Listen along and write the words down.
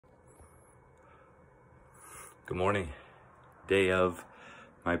Good morning. Day of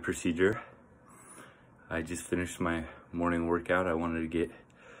my procedure. I just finished my morning workout. I wanted to get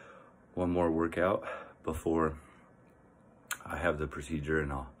one more workout before I have the procedure,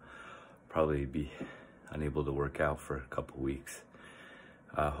 and I'll probably be unable to work out for a couple weeks.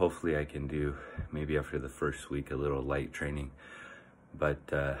 Hopefully I can do, maybe after the first week, a little light training, but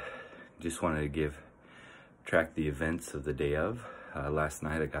just wanted to track the events of the day of. Last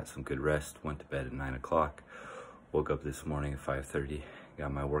night I got some good rest, went to bed at 9 o'clock, woke up this morning at 5:30,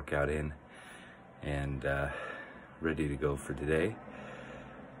 got my workout in, and ready to go for today.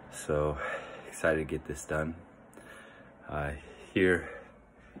 So excited to get this done. Here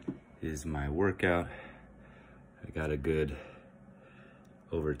is my workout. I got a good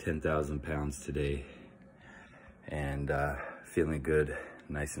over 10,000 pounds today, and feeling good,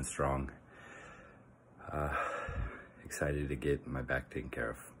 nice and strong. Excited to get my back taken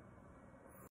care of.